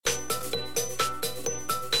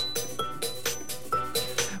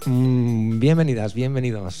Bienvenidas,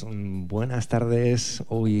 bienvenidos. Buenas tardes.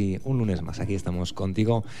 Hoy un lunes más. Aquí estamos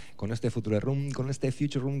contigo con este FUTUReROOM, con este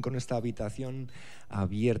FUTUReROOM, con esta habitación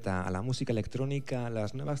abierta a la música electrónica, a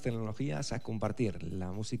las nuevas tecnologías, a compartir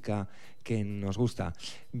la música que nos gusta.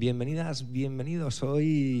 Bienvenidas, bienvenidos.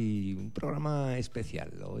 Hoy un programa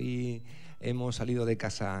especial. Hoy hemos salido de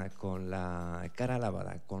casa con la cara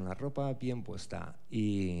lavada, con la ropa bien puesta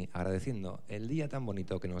y agradeciendo el día tan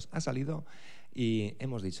bonito que nos ha salido. Y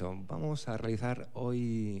hemos dicho, vamos a realizar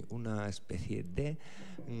hoy una especie de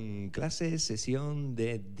clase, sesión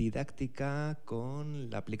de didáctica con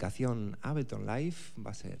la aplicación Ableton Live.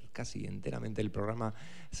 Va a ser casi enteramente el programa,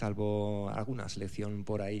 salvo alguna selección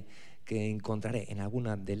por ahí que encontraré en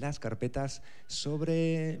alguna de las carpetas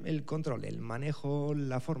sobre el control, el manejo,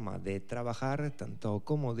 la forma de trabajar tanto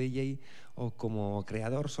como DJ o como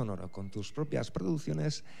creador sonoro con tus propias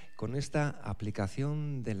producciones con esta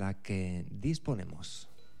aplicación de la que disponemos.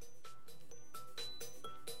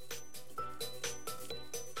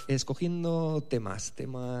 Escogiendo temas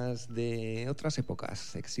de otras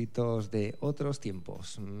épocas, éxitos de otros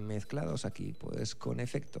tiempos, mezclados aquí pues con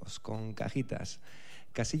efectos, con cajitas,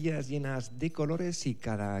 casillas llenas de colores, y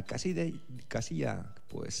cada casilla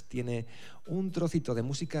pues tiene un trocito de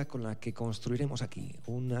música con la que construiremos aquí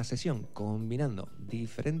una sesión combinando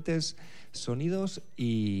diferentes sonidos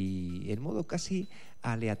y en modo casi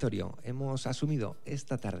aleatorio. Hemos asumido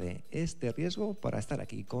esta tarde este riesgo para estar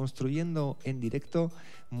aquí construyendo en directo,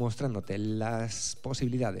 mostrándote las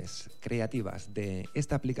posibilidades creativas de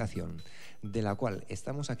esta aplicación, de la cual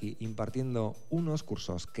estamos aquí impartiendo unos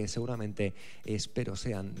cursos que seguramente espero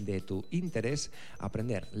sean de tu interés.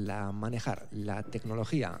 Aprender a manejar la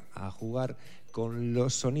tecnología, a jugar con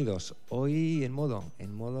los sonidos hoy en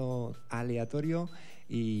modo aleatorio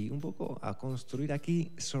y un poco a construir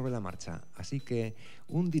aquí sobre la marcha. Así que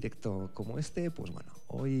un directo como este, pues bueno,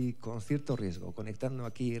 hoy con cierto riesgo, conectando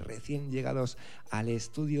aquí recién llegados al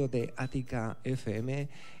estudio de ÁTICA FM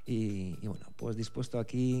y bueno, pues dispuesto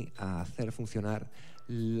aquí a hacer funcionar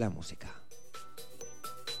la música.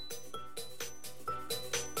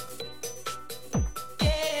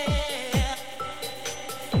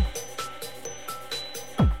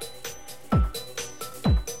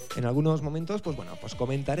 En algunos momentos, pues bueno, pues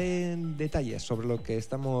comentaré detalles sobre lo que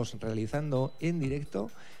estamos realizando en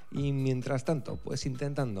directo y mientras tanto, pues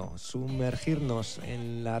intentando sumergirnos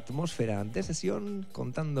en la atmósfera de sesión,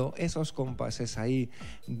 contando esos compases ahí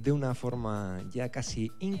de una forma ya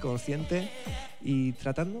casi inconsciente y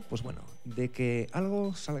tratando, pues bueno, de que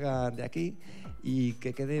algo salga de aquí y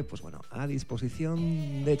que quede, pues bueno, a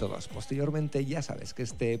disposición de todos. Posteriormente, ya sabes que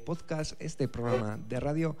este podcast, este programa de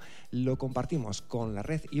radio, lo compartimos con la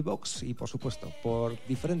red iVoox y, por supuesto, por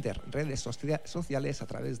diferentes redes sociales, a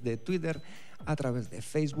través de Twitter, a través de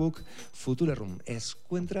Facebook. FUTUReROOM,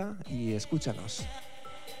 encuentra y escúchanos.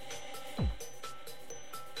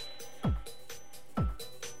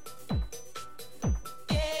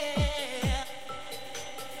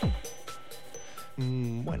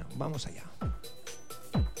 Bueno, vamos allá.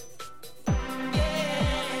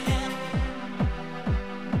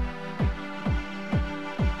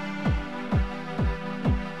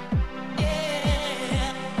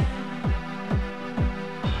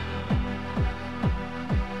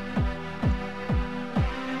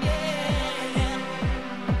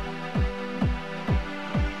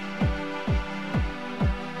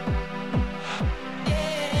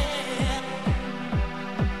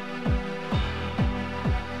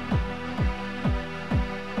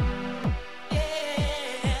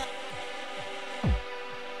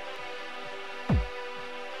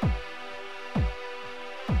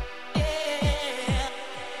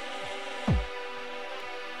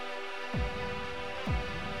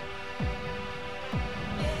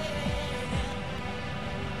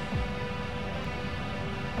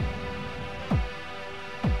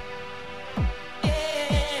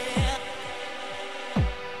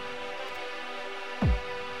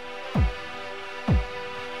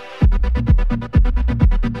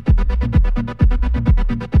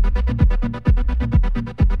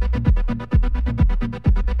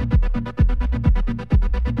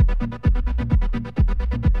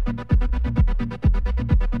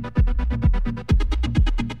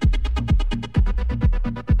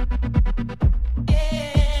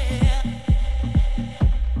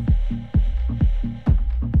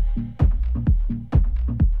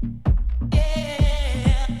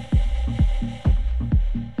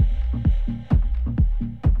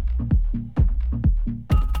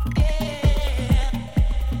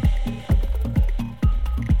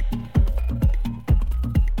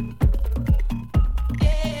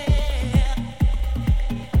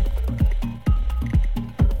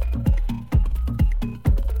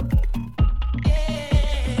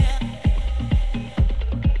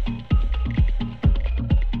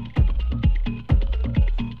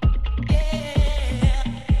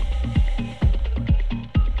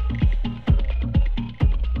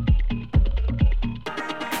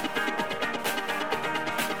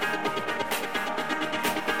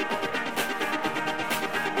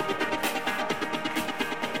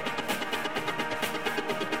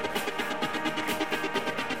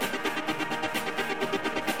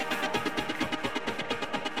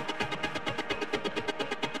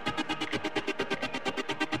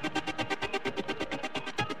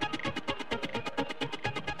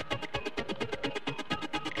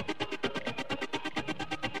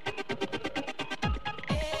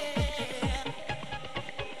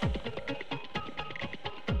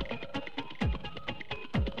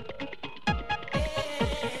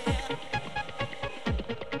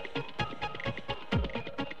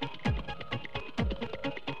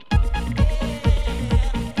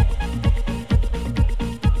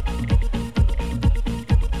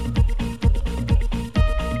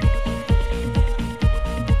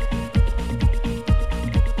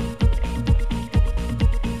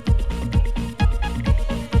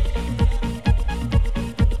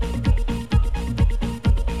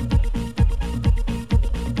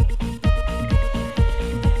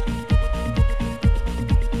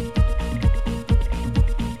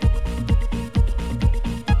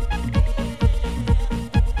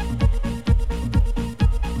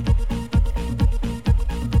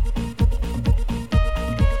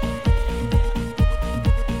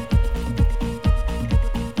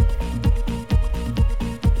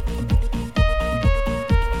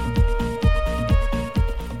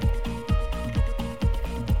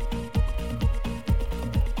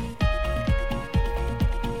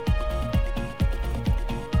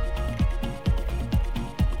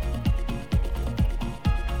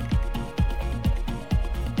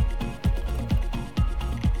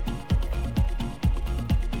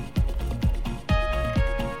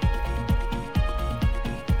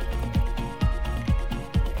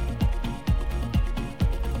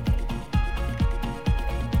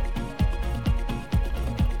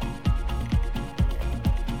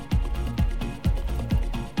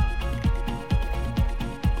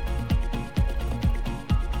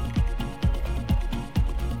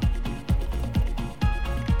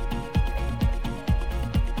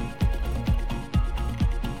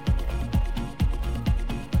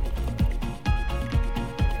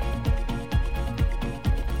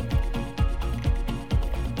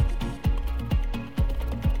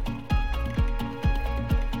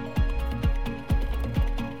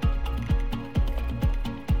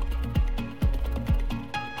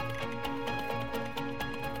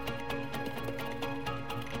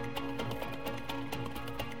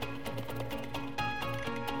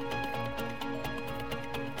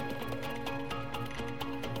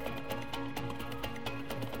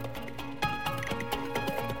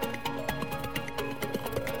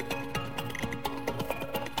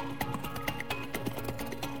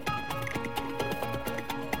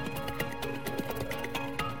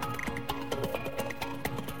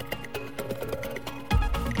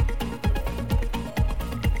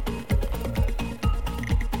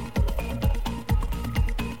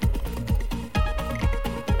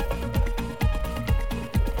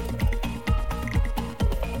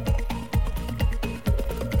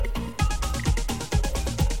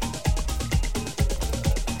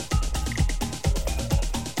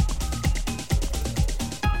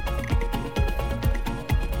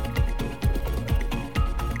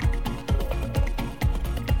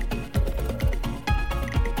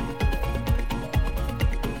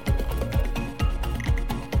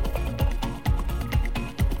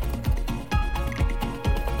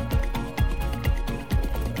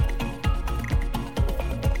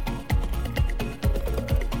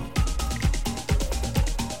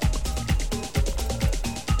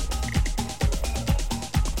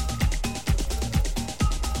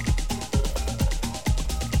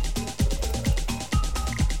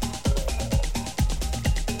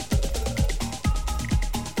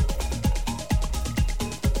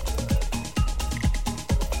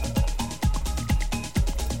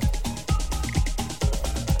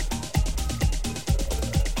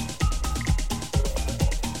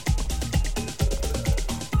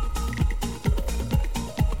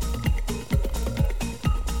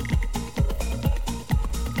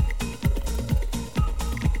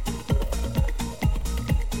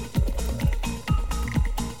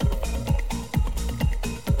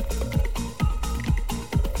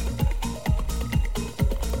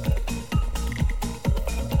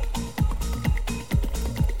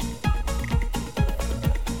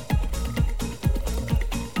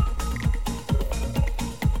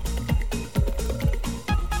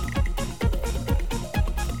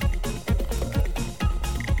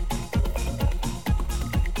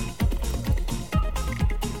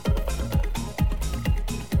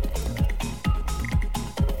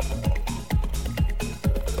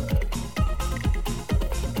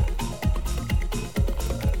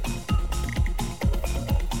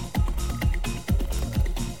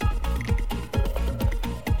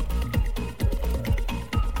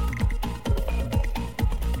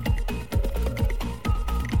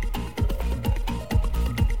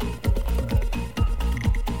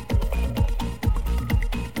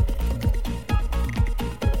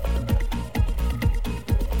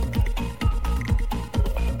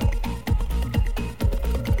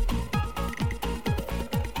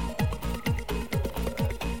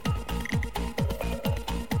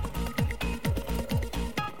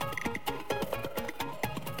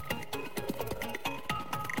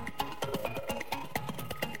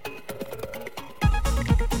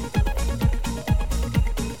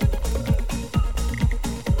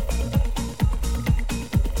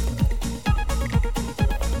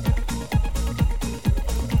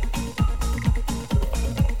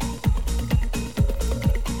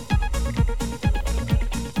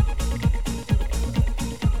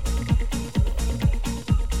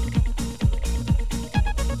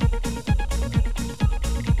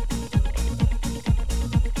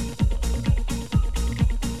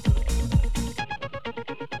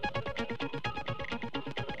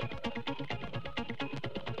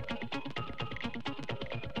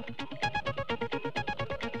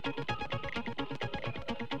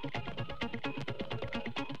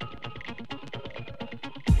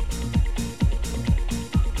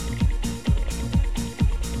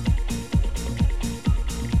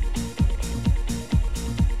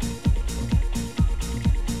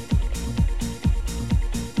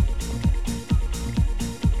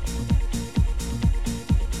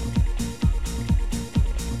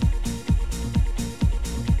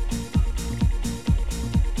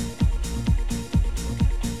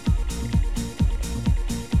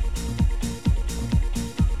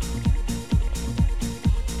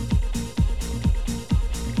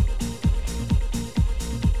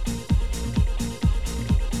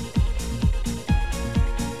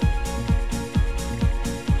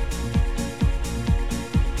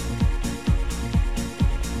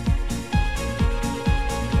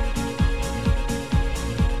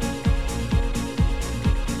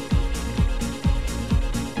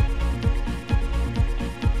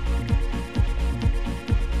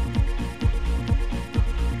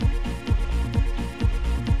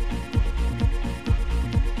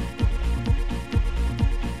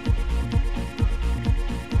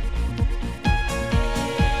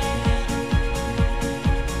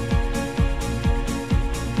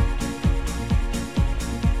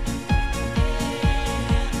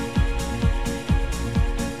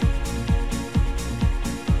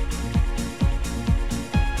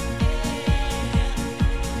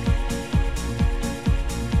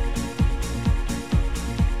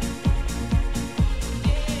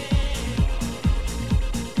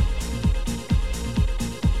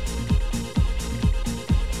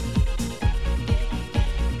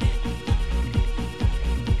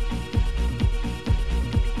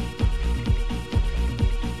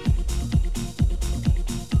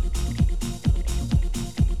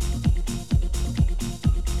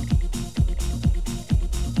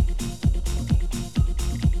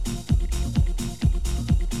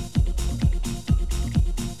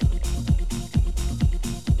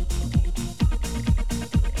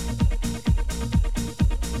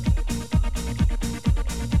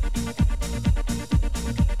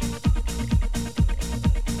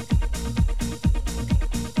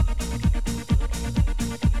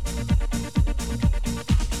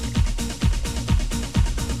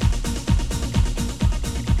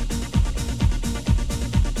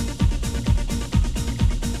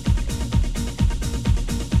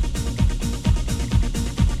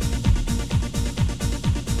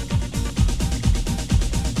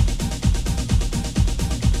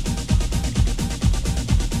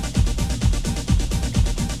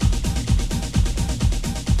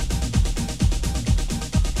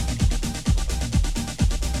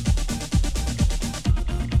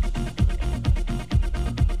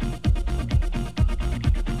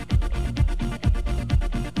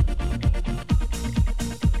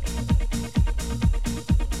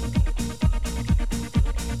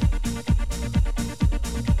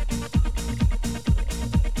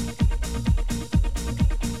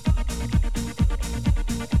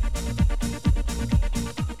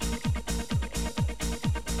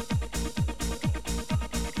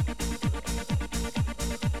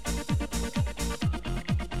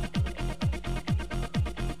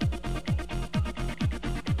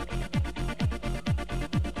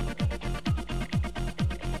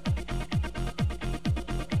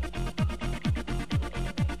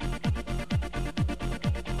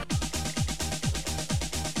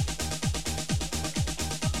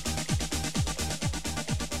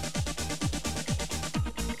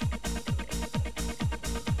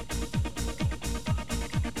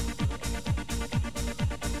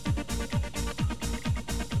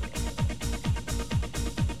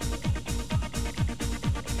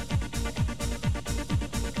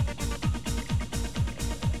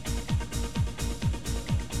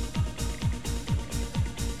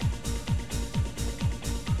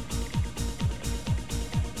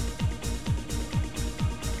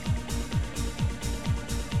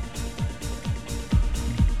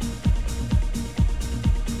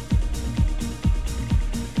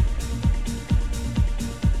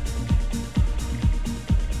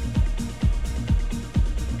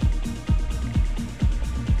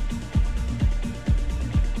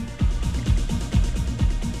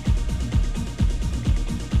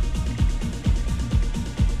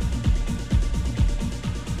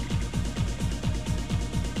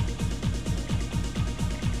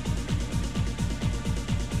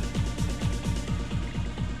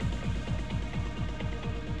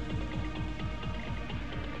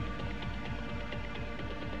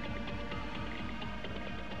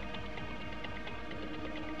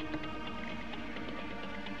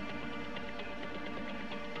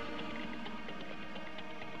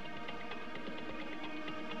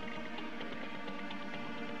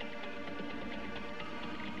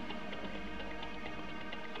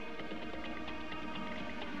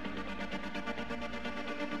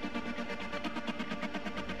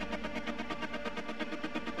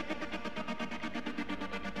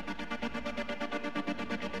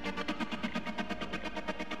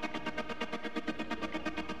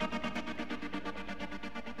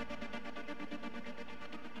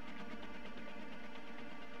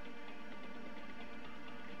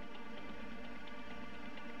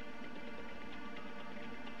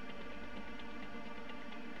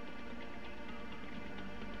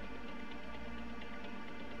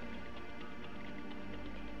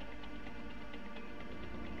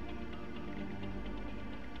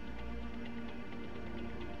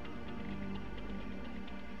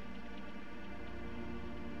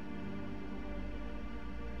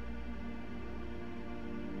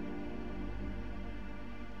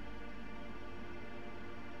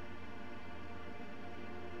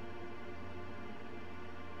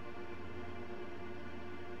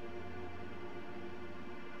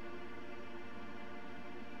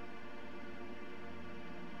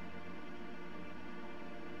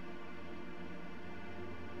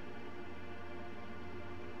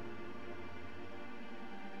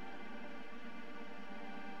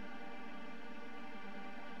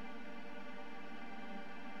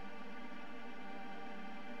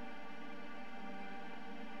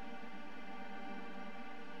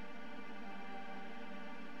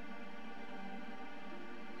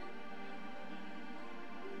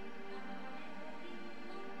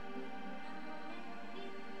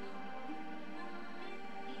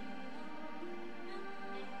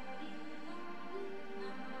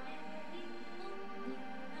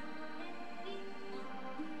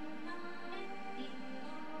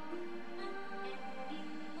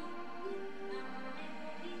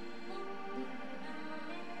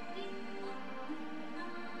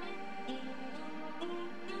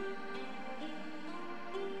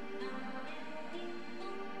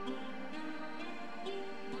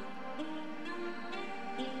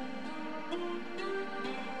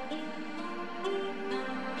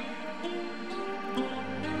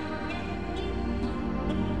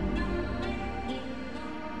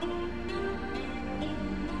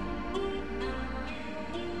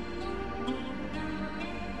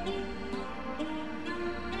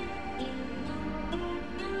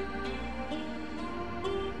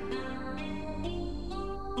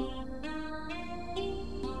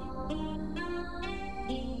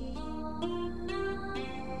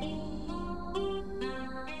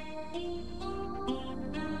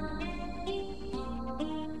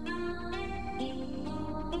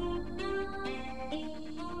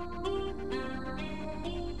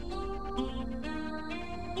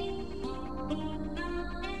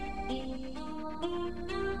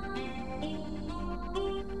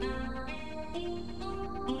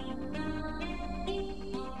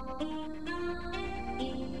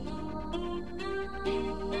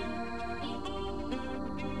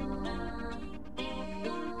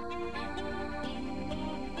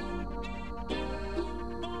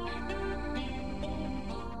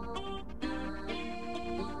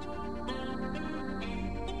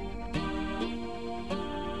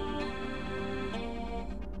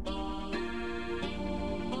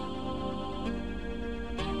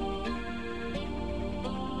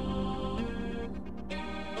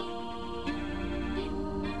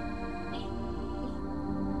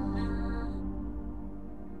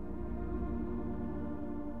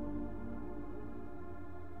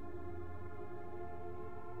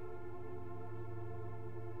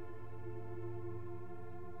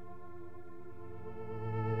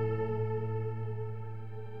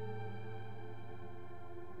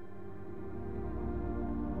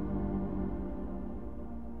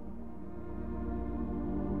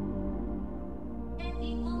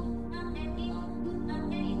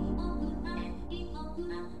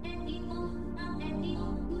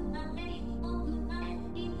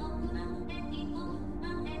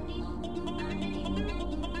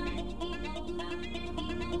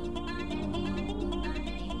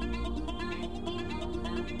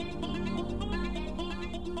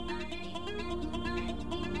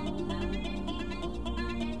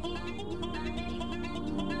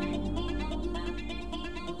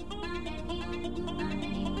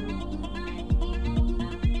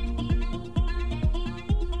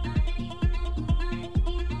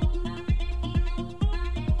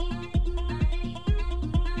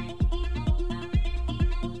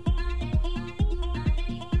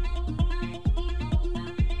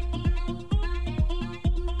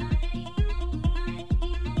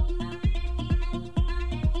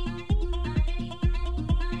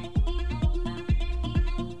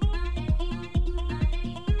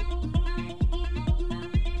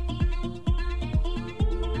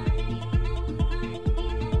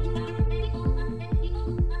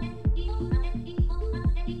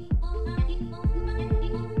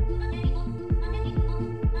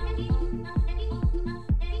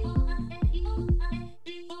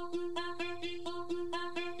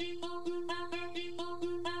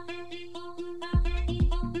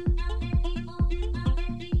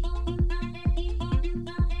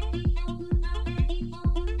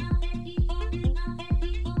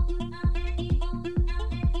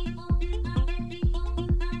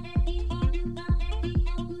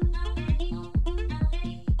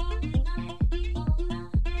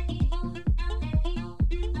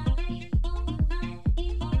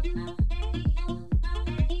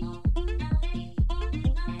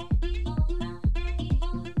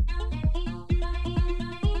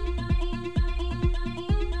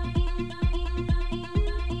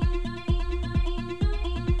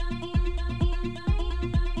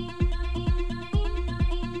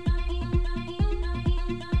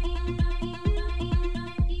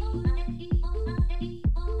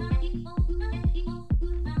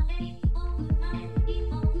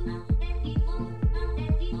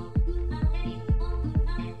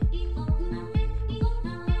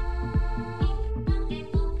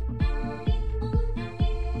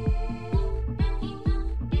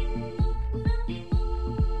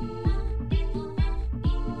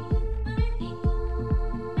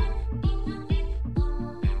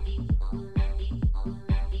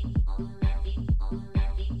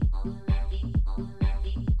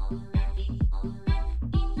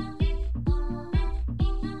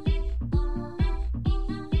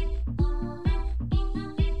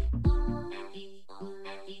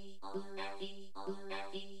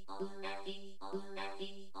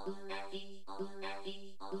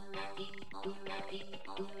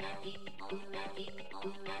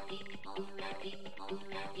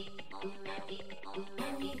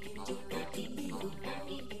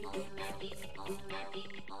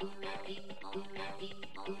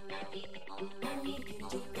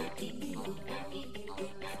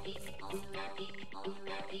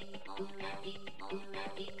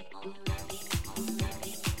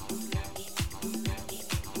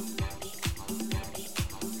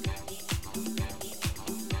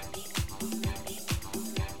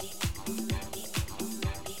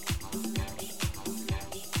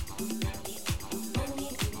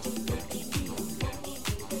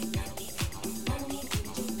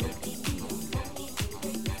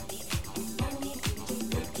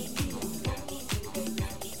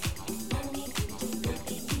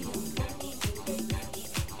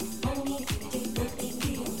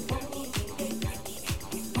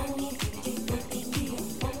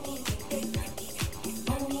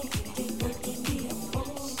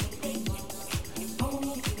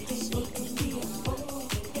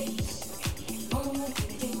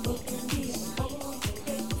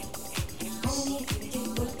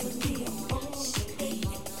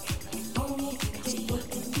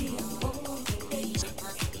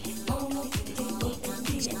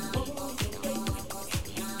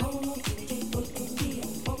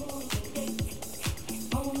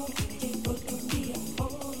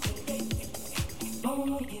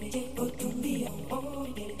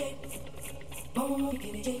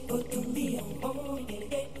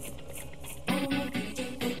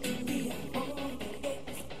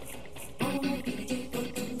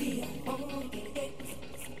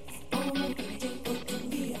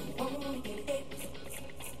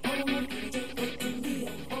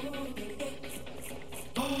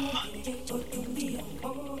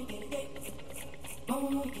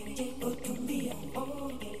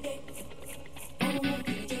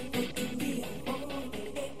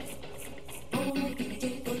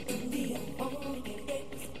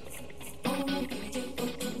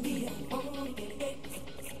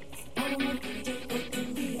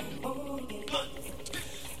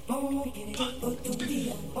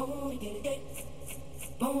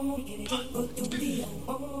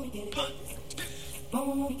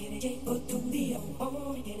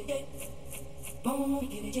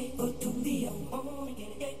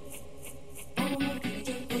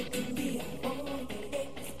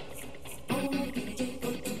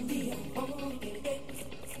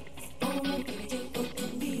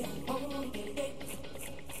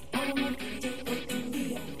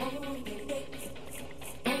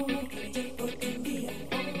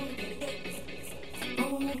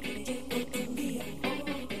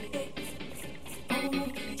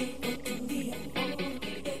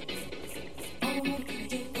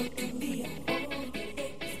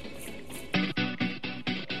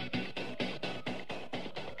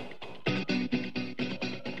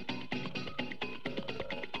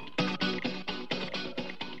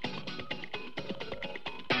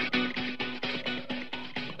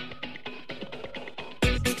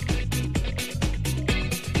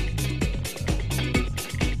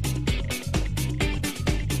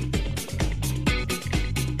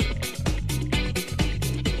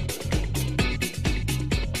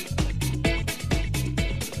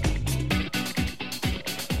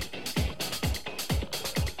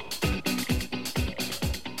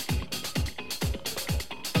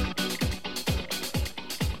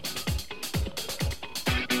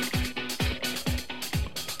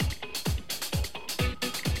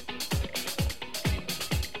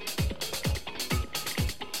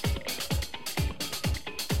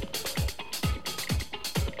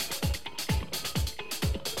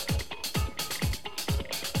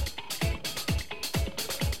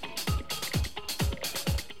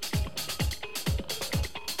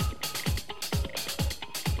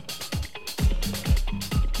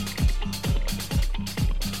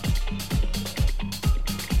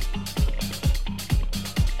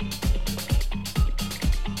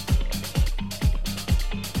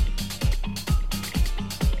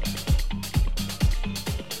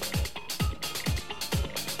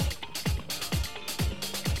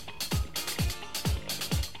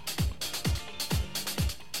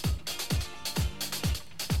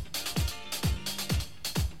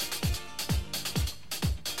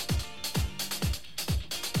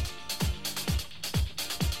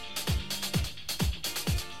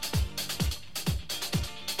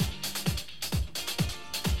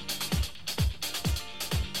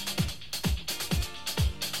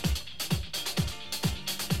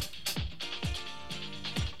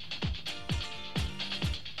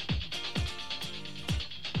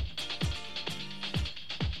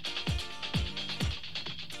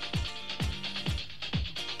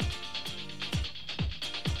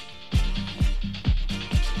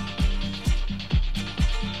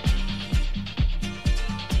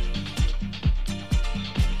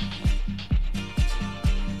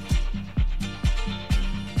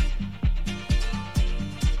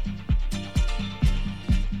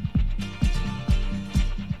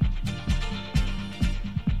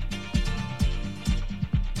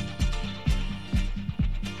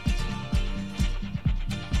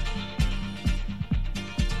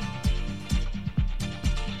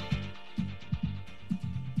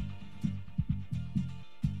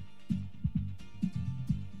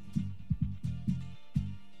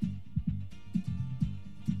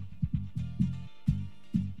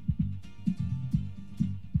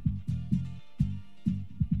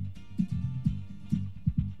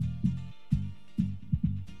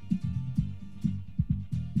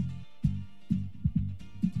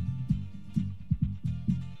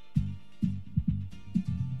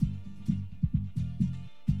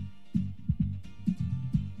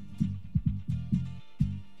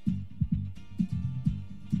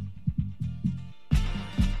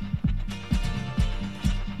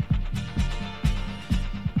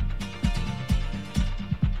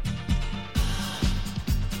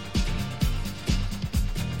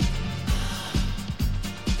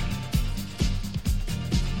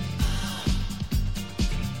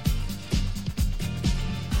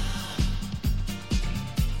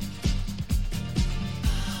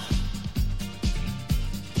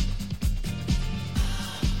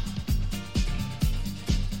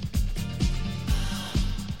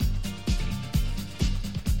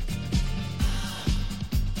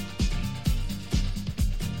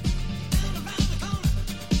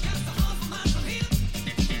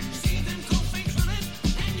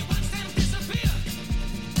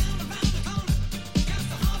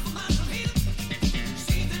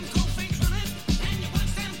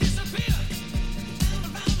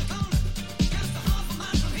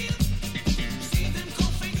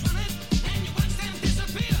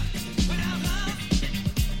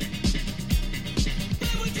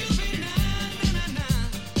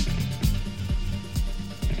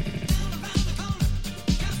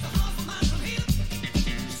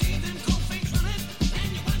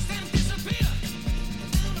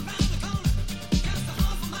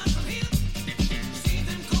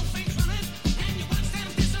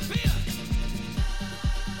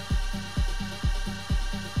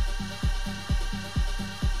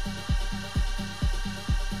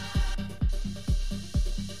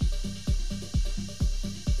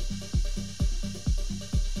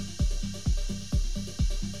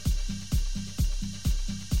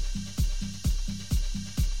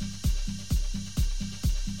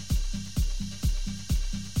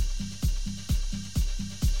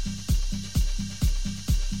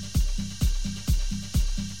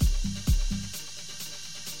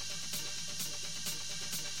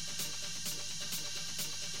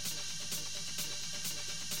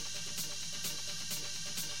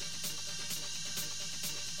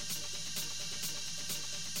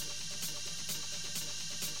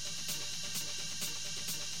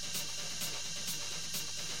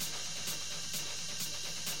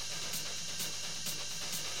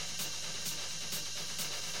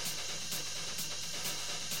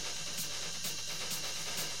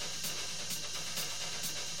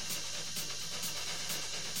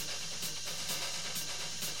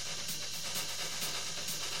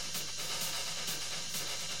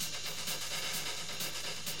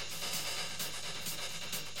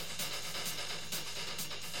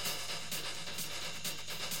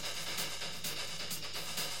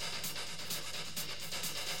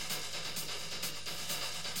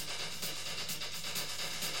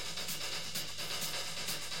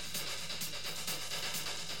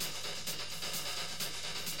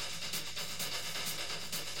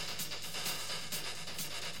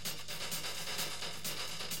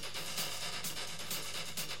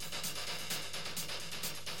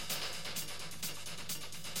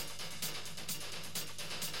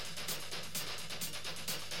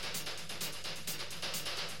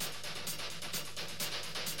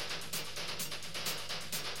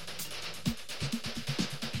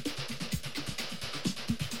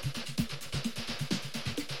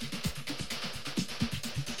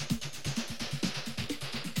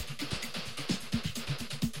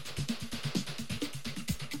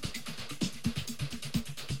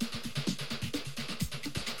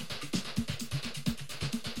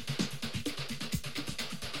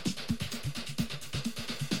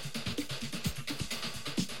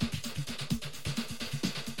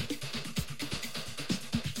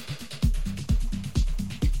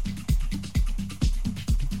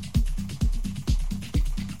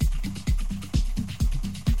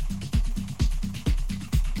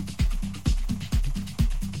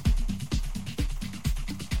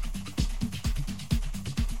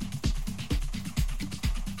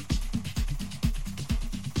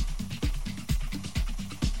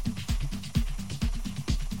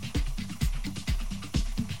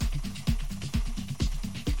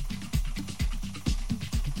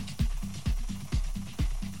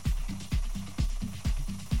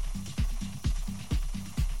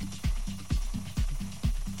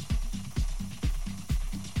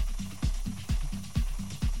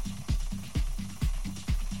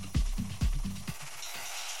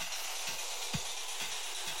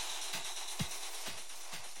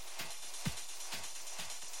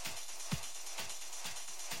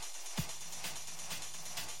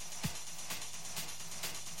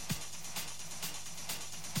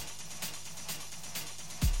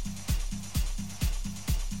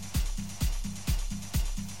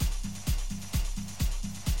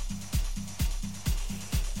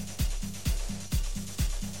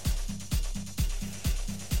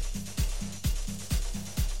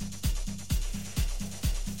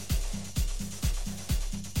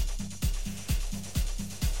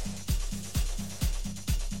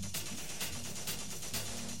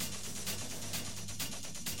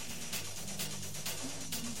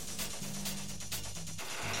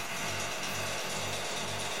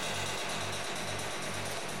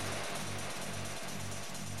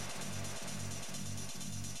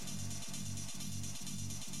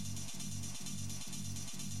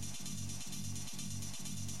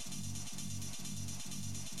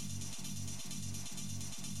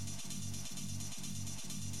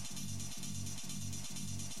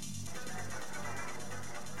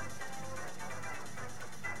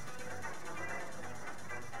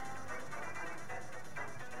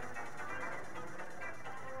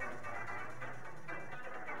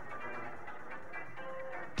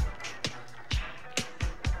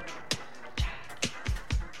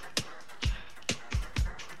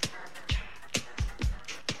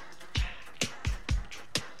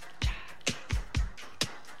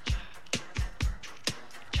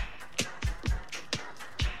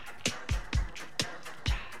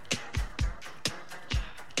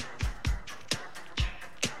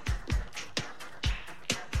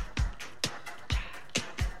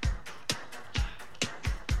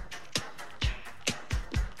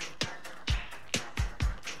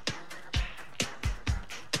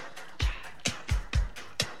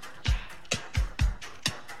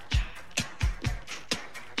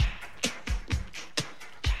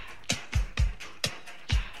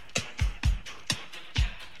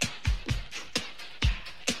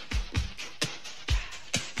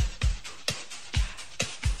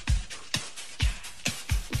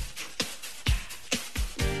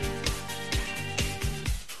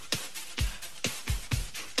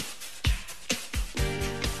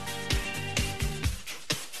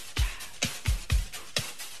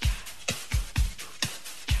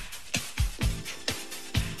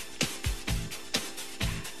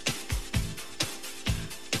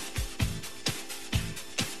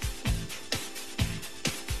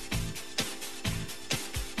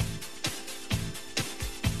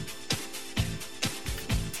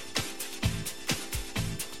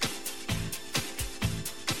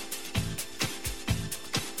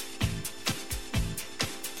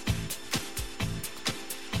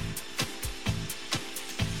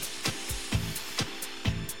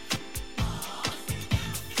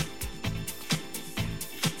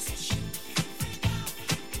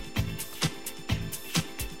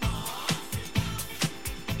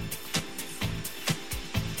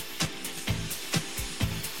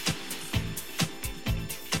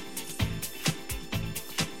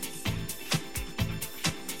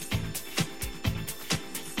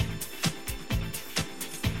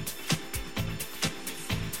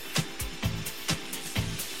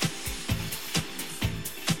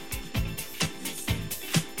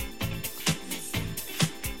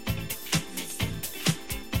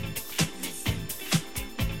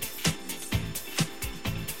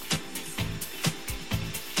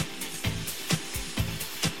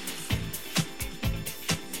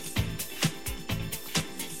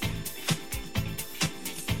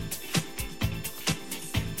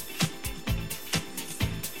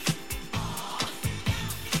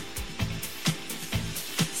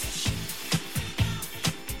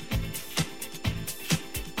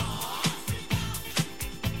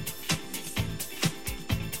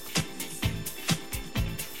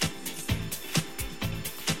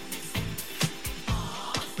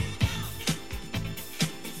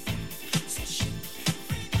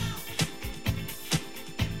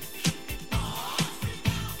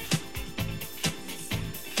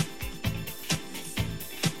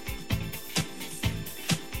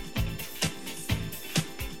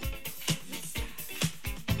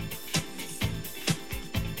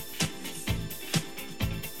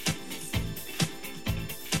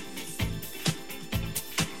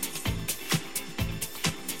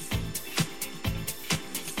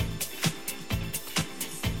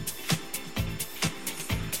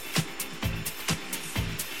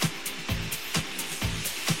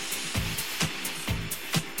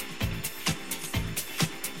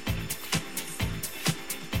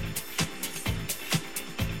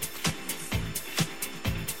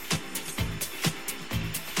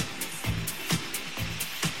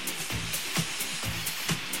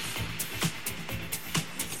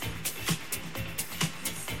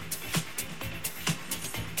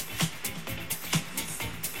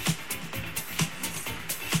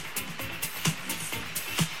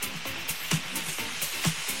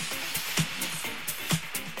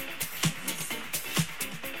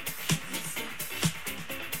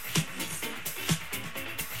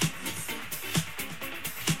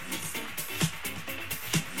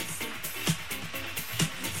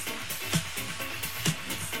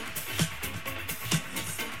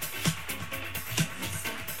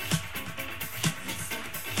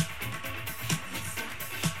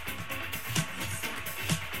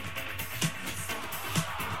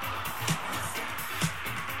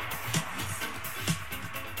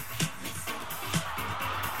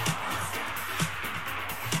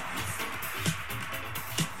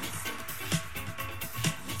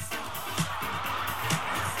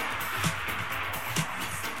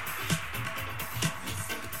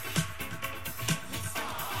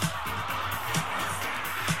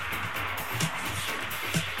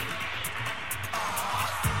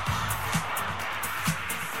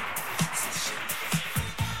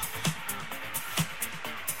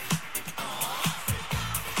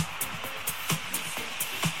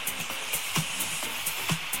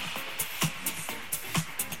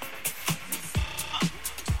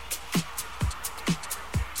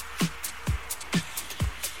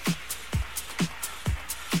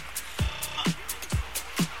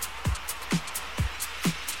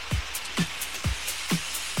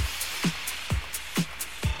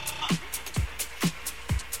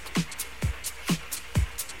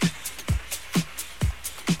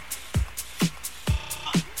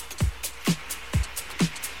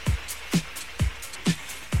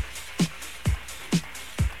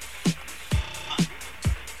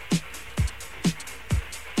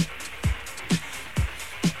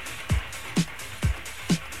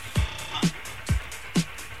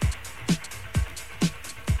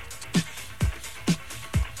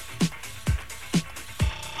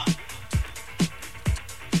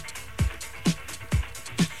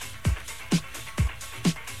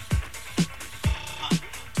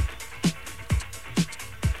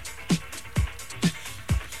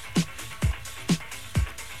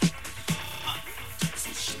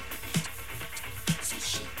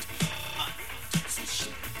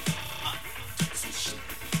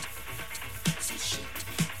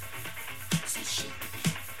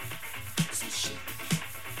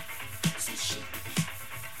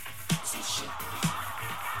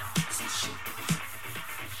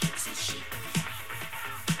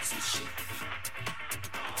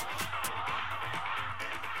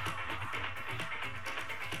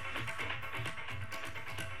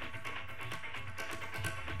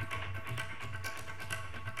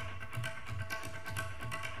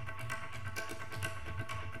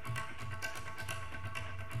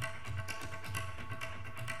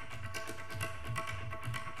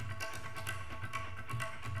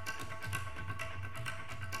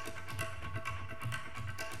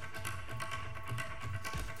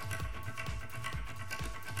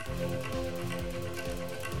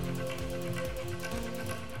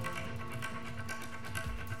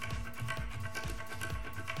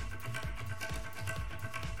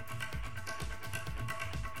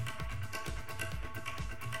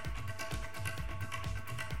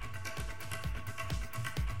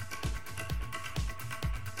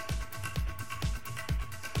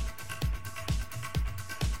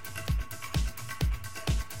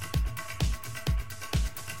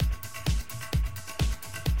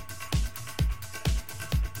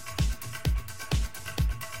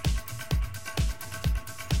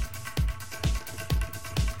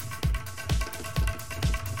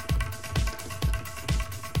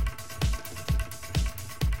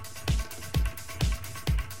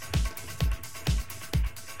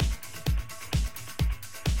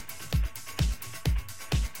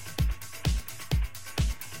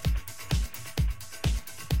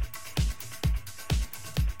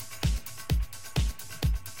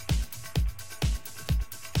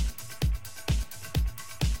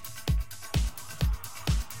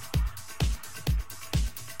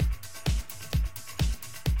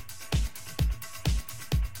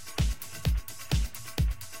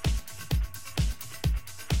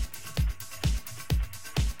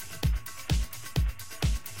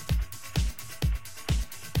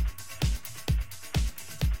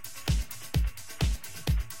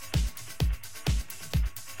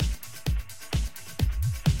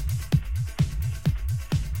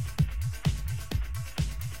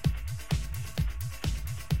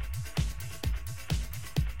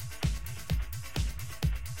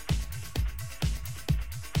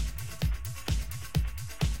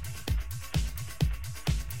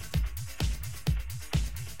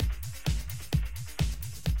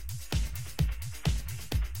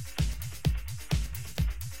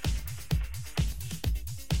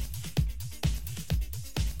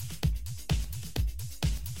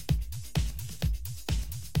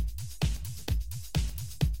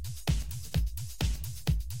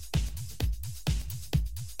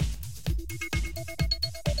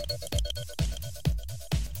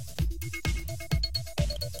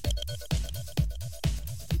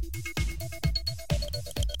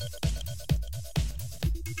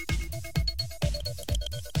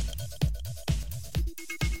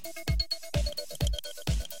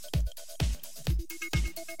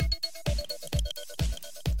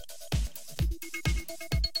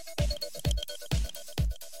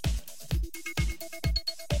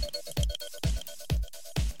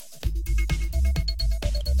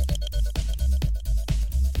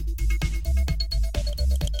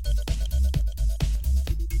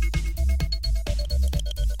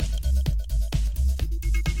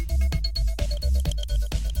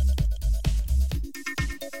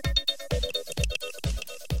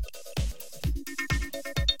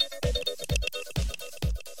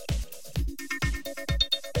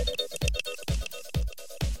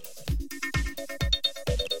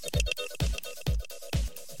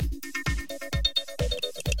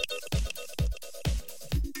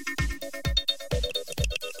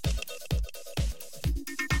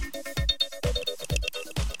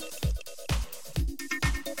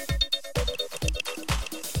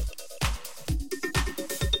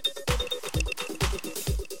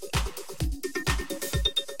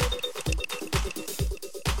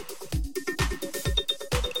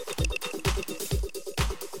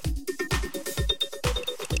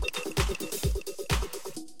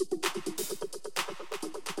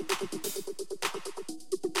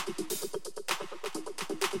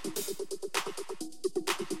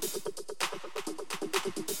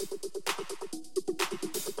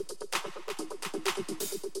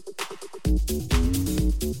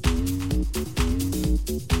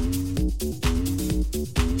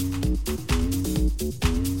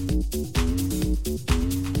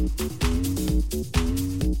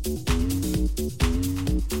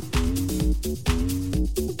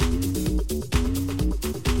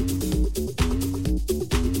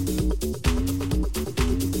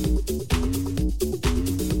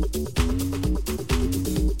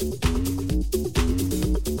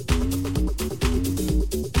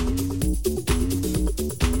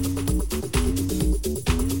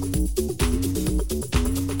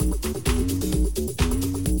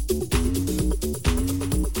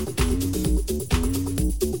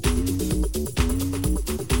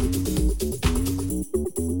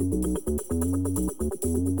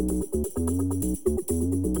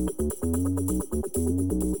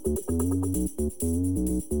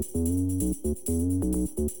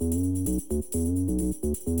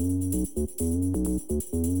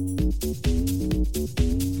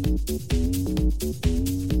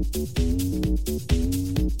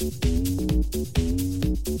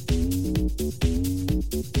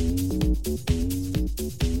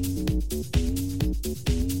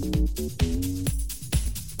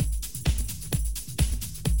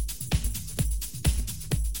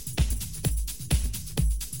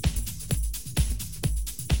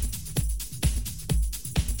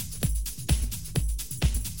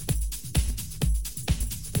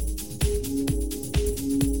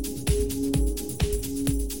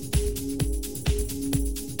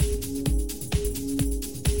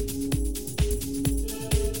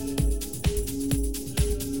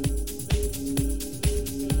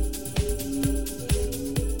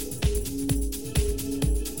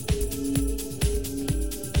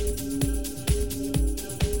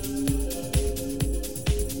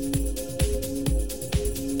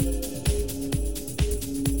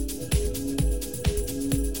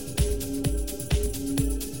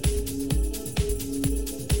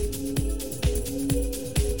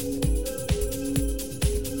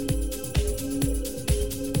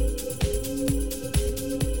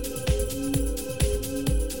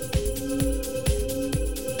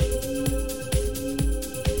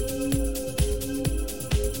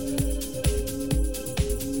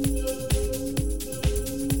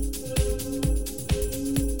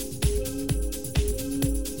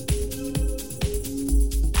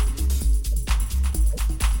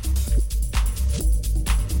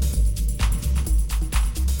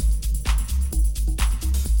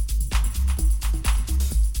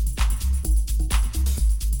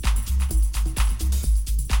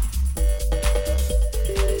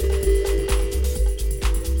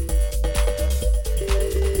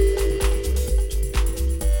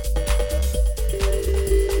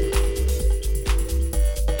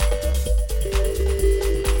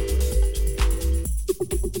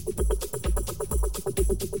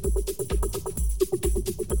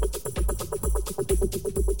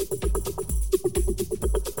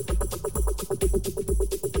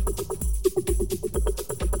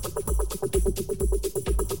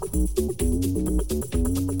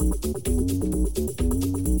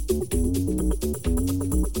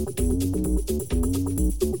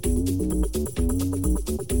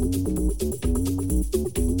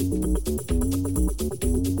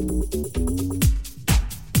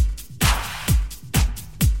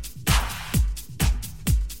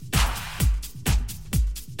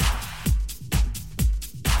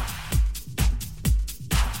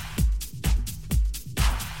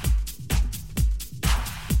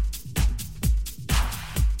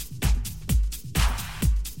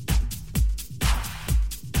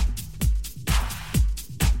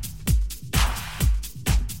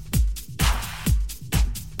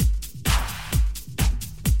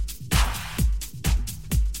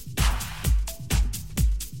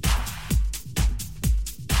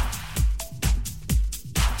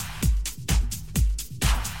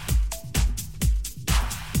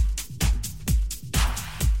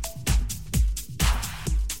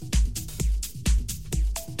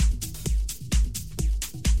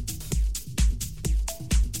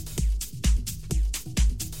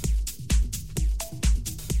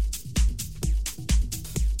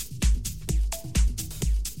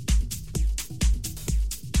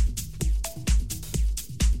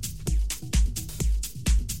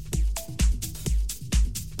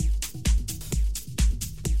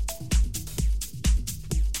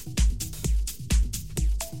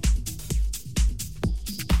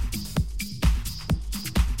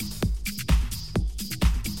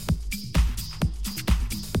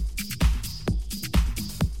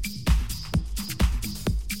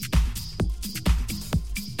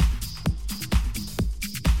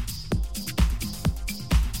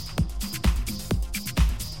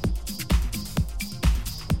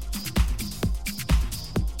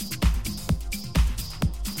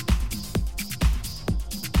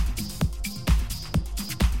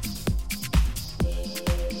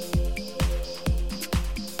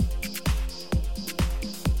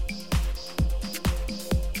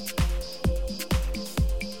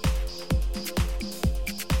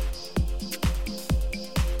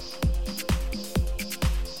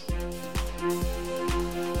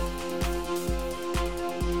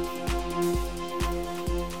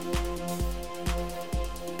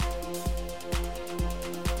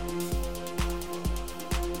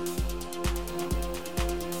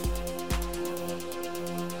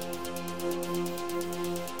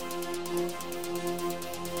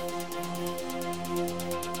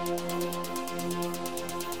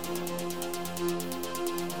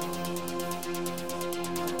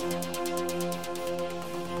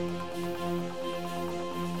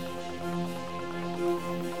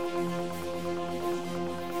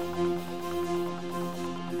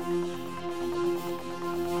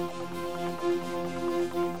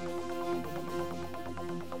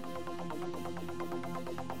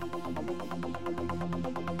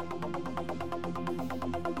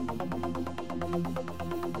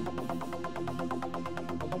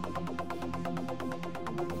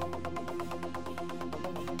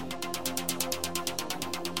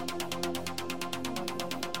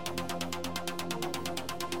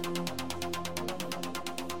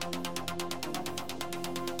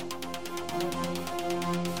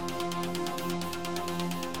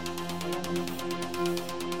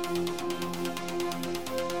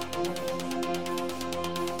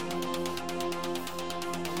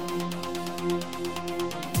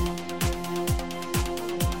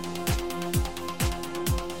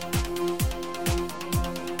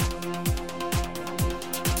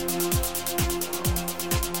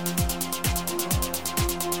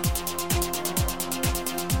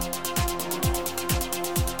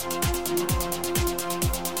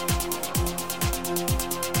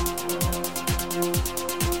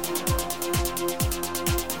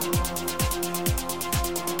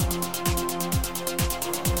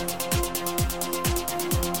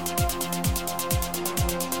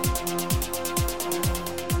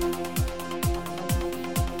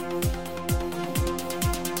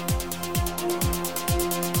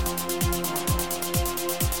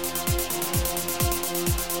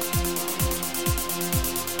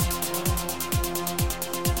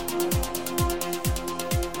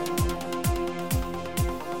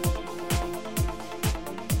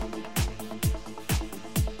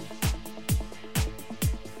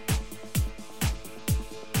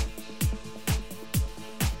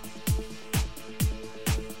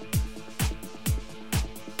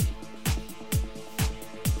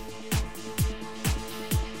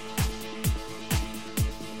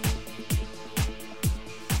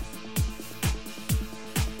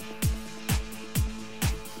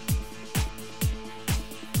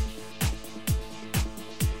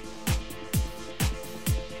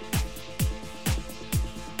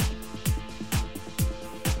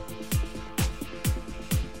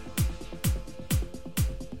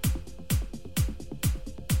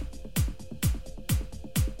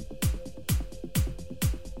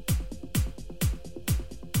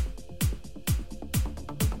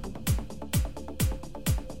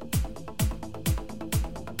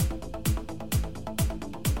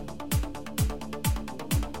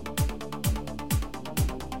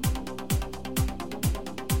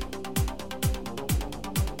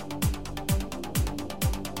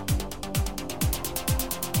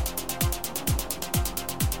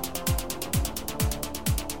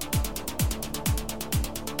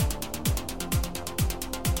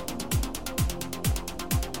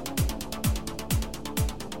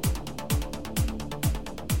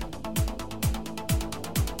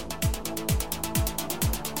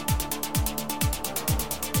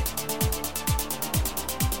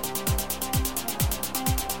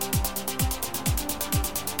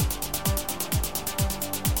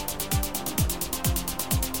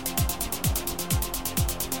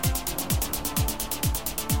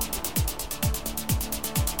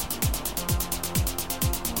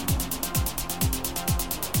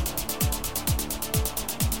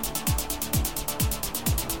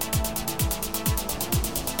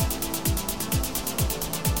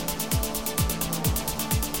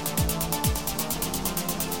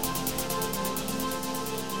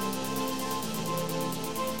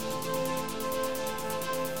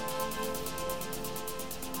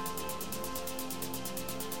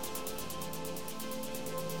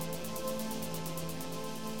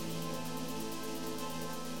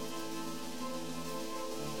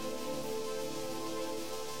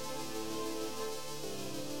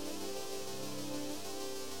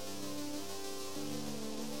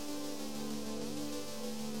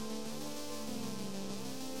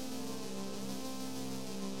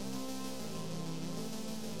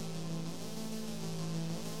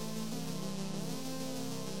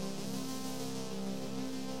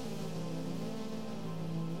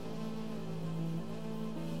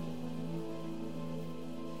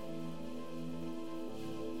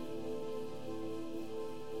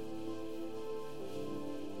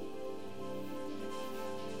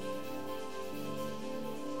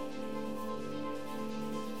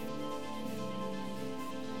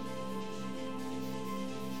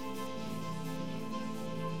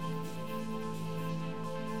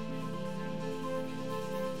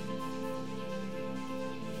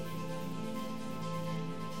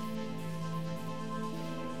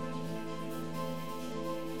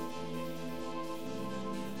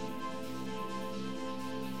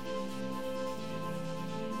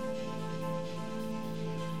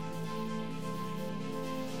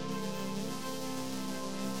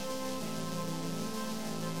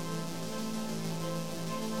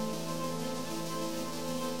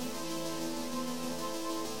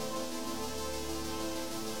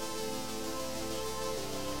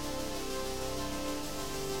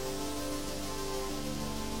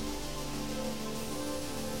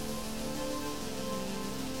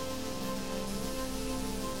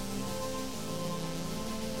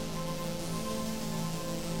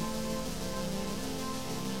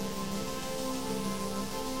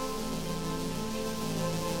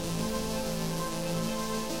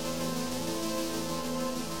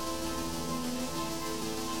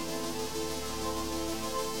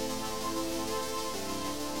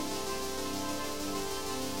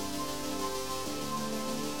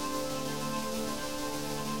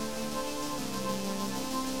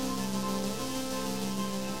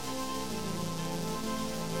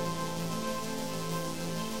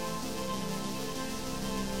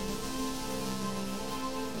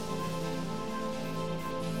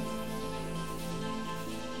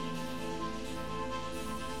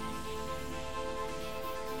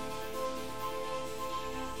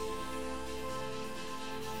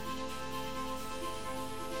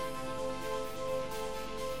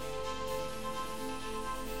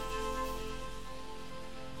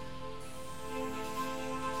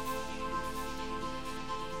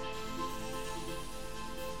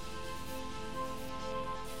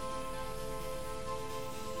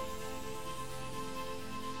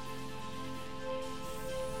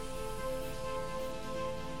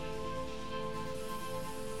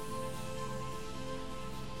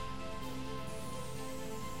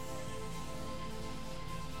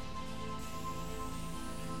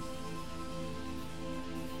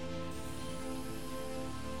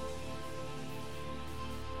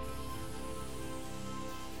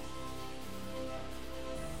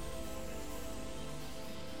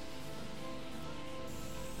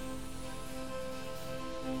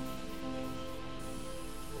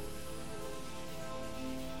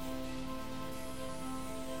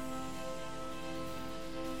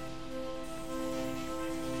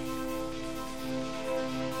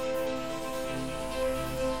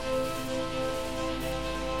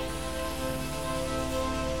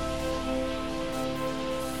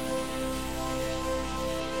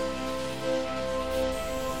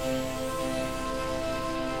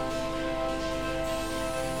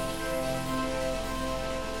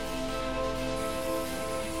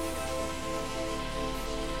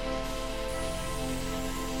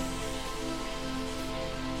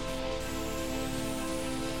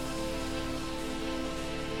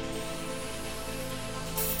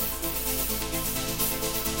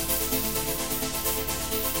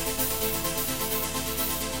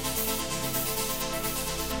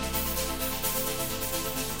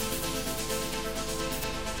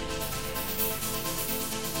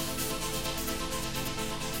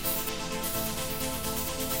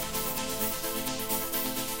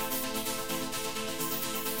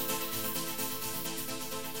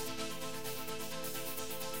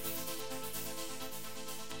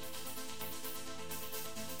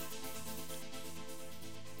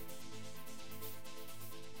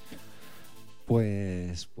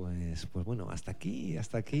 Pues bueno, hasta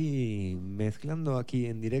aquí, mezclando aquí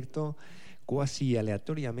en directo, cuasi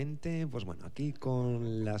aleatoriamente, pues bueno, aquí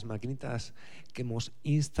con las maquinitas que hemos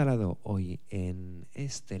instalado hoy en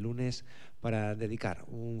este lunes para dedicar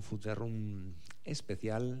un FUTUReROOM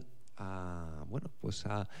especial a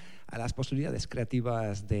las posibilidades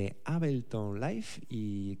creativas de JBlive,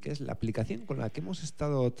 y que es la aplicación con la que hemos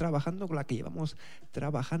estado trabajando, con la que llevamos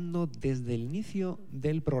trabajando desde el inicio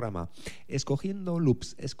del programa, escogiendo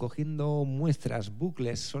loops, escogiendo muestras,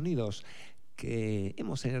 bucles, sonidos que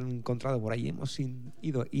hemos encontrado por ahí, hemos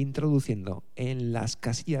ido introduciendo en las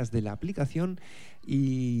casillas de la aplicación,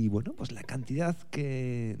 y bueno, pues la cantidad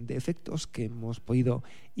de efectos que hemos podido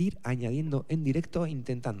ir añadiendo en directo,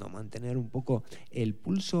 intentando mantener un poco el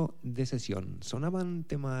pulso de sesión. Sonaban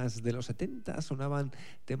temas de los 70, sonaban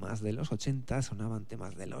temas de los 80, sonaban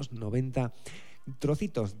temas de los 90,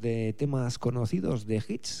 trocitos de temas conocidos, de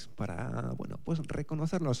hits, para pues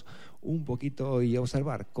reconocerlos un poquito y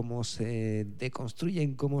observar cómo se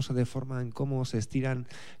deconstruyen, cómo se deforman, cómo se estiran,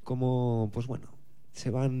 cómo se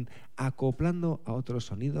van acoplando a otros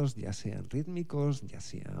sonidos, ya sean rítmicos, ya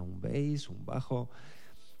sea un bass, un bajo.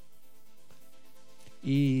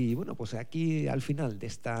 Y bueno, pues aquí al final de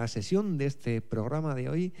esta sesión, de este programa de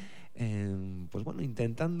hoy,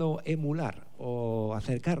 intentando emular o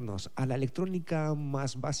acercarnos a la electrónica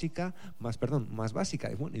más básica,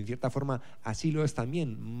 bueno, en cierta forma así lo es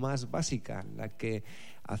también, más básica, la que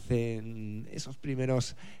hacen esos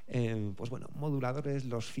primeros moduladores,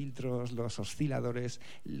 los filtros, los osciladores,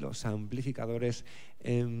 los amplificadores,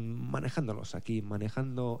 manejándolos aquí,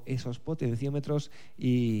 manejando esos potenciómetros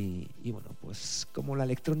y pues como la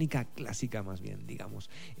electrónica clásica, más bien, digamos,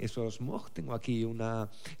 esos Moog. Tengo aquí una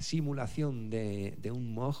simulación de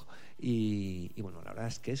un Moog y bueno, la verdad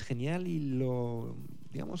es que es genial, y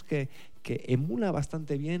digamos que emula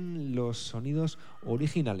bastante bien los sonidos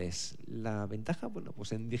originales. La ventaja,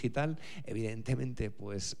 pues en digital, evidentemente,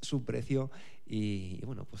 pues su precio y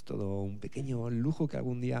pues todo un pequeño lujo que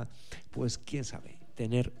algún día, pues quién sabe,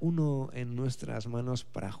 tener uno en nuestras manos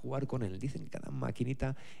para jugar con él. Dicen que cada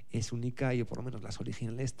maquinita es única, y por lo menos las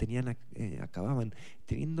originales acababan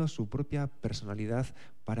teniendo su propia personalidad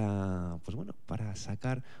para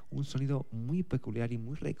sacar un sonido muy peculiar y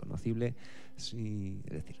muy reconocible. Es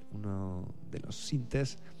decir, uno de los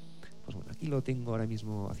sintes, aquí lo tengo ahora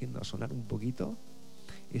mismo haciendo sonar un poquito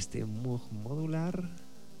este Moog modular,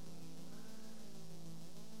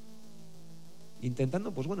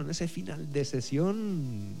 intentando en ese final de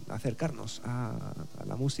sesión acercarnos a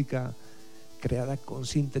la música creada con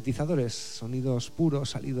sintetizadores, sonidos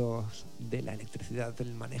puros salidos de la electricidad,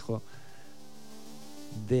 del manejo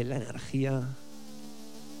de la energía.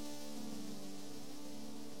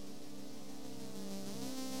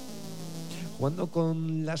 Jugando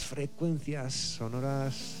con las frecuencias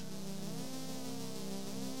sonoras,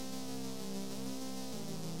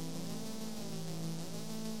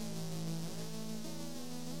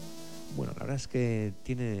 bueno, la verdad es que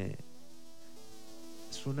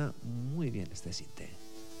suena muy bien este sinte.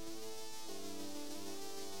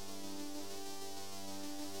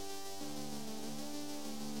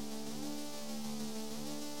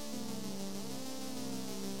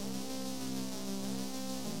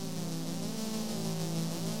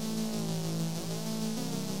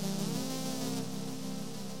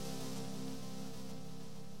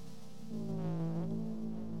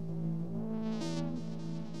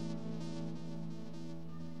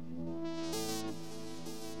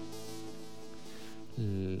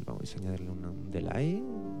 Vamos a añadirle un delay.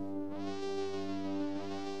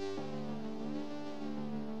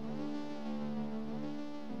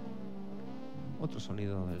 Otro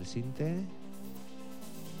sonido del sinte.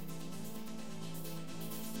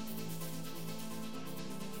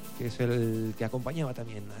 Que es el que acompañaba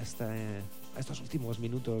también a estos últimos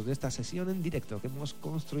minutos de esta sesión en directo que hemos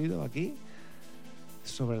construido aquí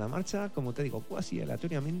sobre la marcha, como te digo, cuasi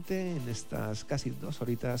aleatoriamente, en estas casi 2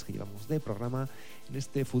 horitas que llevamos de programa en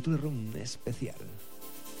este FUTUReROOM especial.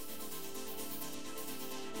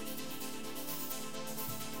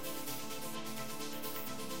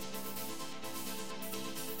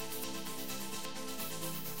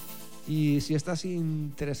 Y si estás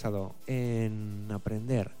interesado en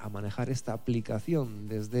aprender a manejar esta aplicación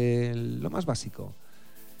desde lo más básico,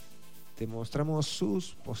 te mostramos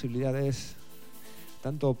sus posibilidades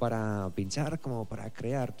tanto para pinchar como para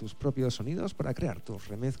crear tus propios sonidos, para crear tus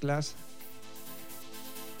remezclas.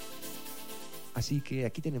 Así que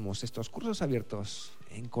aquí tenemos estos cursos abiertos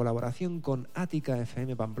en colaboración con ÁTICA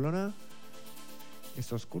FM Pamplona,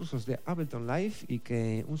 estos cursos de JBlive, y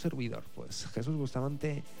que un servidor, pues Jesús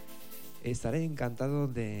Bustamante, estaré encantado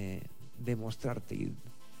de demostrarte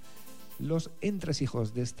los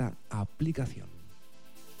entresijos de esta aplicación.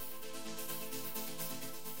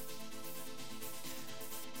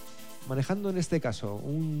 Manejando en este caso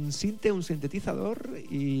un sintetizador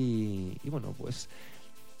y bueno, pues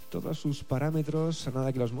todos sus parámetros, a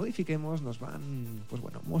nada que los modifiquemos, nos van pues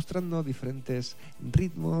bueno, mostrando diferentes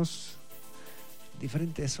ritmos,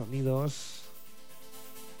 diferentes sonidos.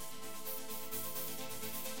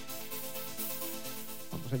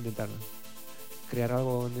 Vamos a intentar crear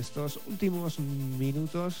algo en estos últimos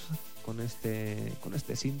minutos con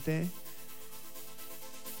este sinte.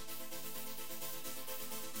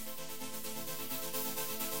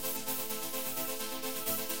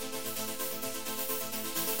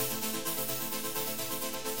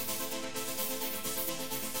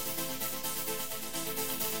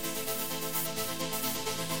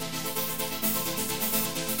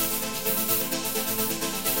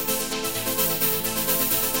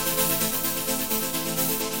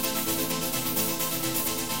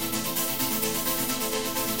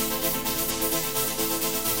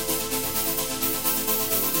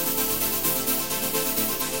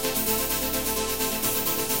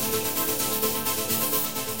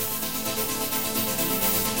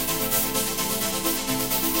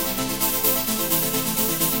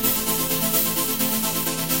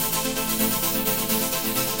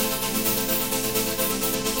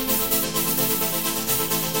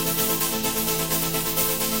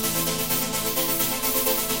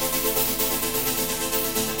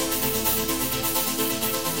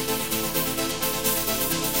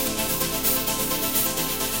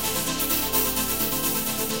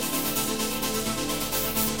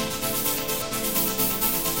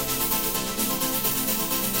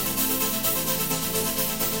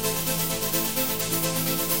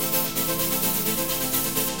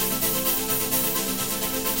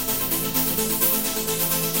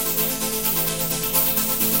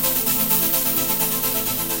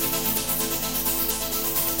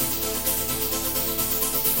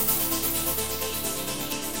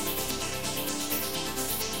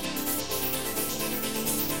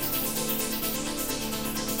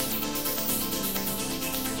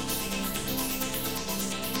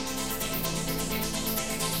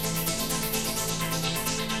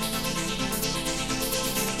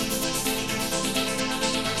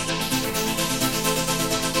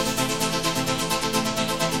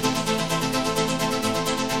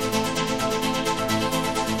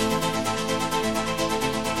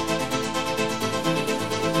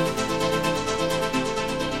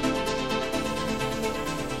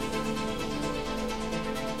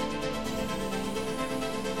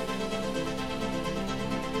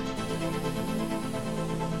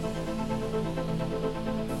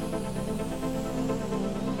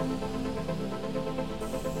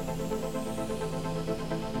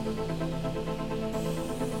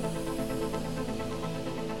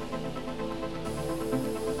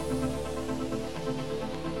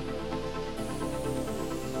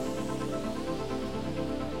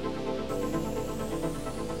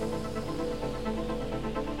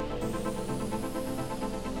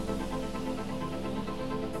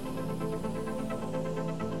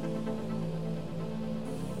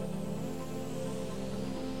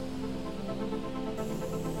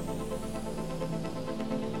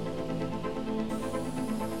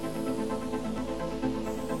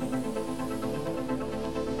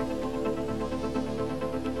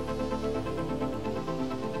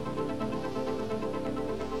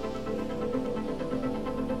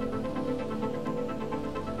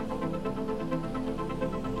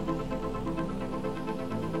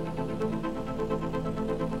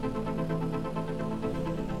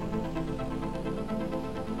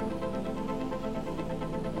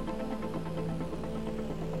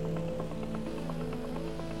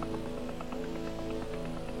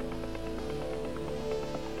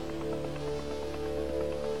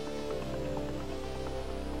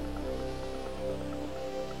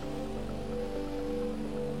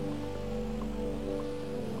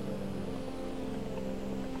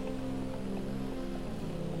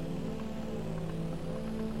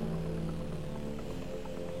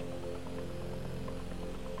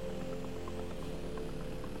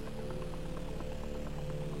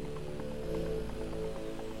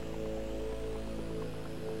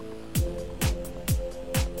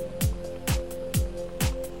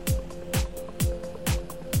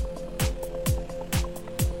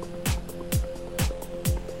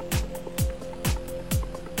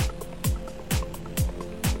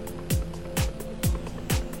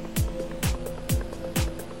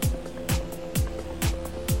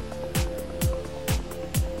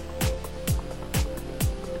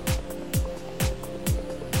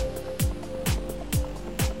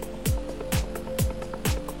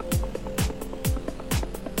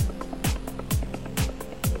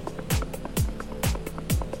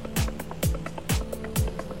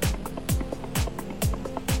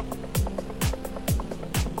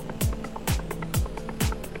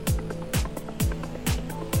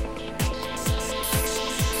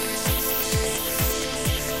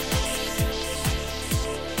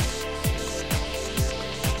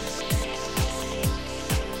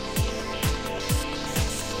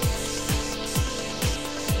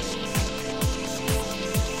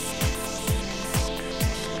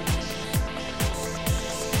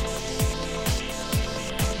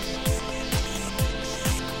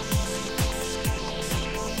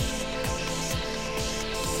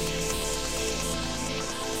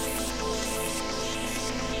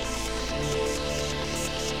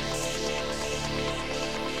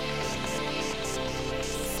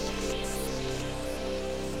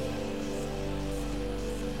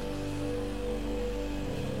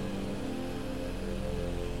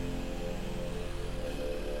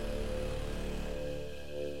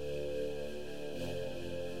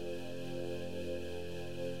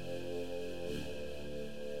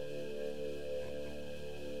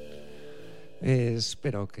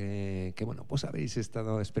 Espero que bueno, pues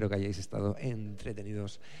espero que hayáis estado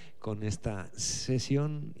entretenidos con esta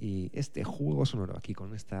sesión y este juego sonoro aquí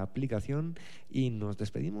con esta aplicación, y nos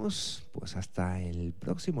despedimos pues hasta el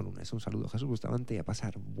próximo lunes. Un saludo, Jesús Bustamante, y a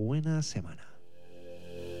pasar buena semana.